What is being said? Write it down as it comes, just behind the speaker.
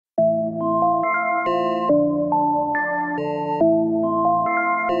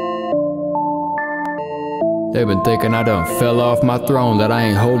They've been thinking I done fell off my throne, that I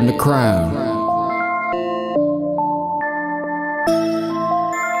ain't holding the crown.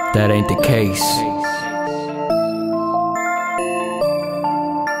 That ain't the case.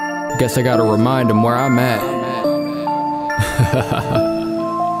 Guess I gotta remind them where I'm at.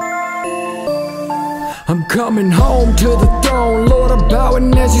 I'm coming home to the throne, Lord, I'm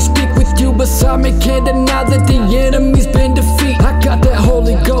bowing as you speak with you beside me. Can't deny that the enemy's been defeated. I got that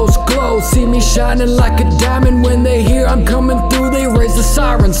Holy Ghost glow, see me shining like a diamond. When they hear I'm coming through, they raise the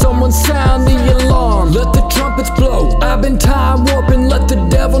siren. Someone sound the alarm, let the trumpets blow. I've been time warping, let the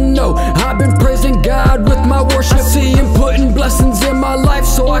devil know. I've been praising God with my worship. I see him putting blessings in my life,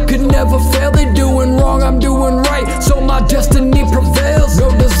 so I could never fail. They doing wrong, I'm doing right, so my destiny prevails. No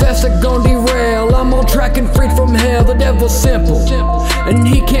disaster gon' derail, I'm on track and freed from hell. The devil's simple, and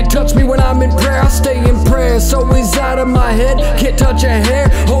he can't touch me when I'm in prayer. I stay in prayer, so he's out of my head, can't touch a hair.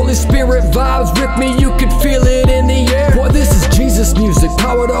 Holy Spirit vibes with me, you can feel it in the air. Boy, this is Jesus music,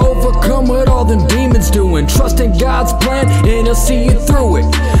 power to overcome what all them demons doing. Trust in God's plan, and he'll see you through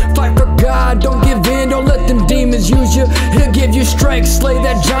it. Fight for God, don't give in, don't let them demons use you. He'll give you strength, slay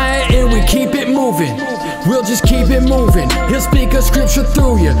that giant, and we keep it moving. We'll just keep it moving, he'll speak a scripture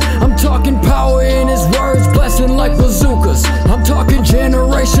through you. I'm talking power in his words, blessing like bazookas. I'm talking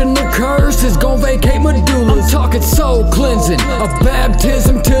generational curses, gon' vacate medullas. I'm talking soul cleansing, a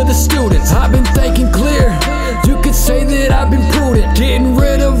baptism to the students. I've been thinking clear, you could say that I've been prudent. Getting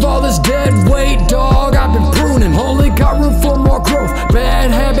rid of all this dead weight, dog, I've been pruning. Only got room for more growth,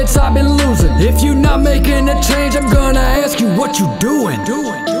 bad habits I've been losing. If you not making a change, I'm gonna ask you what you doing.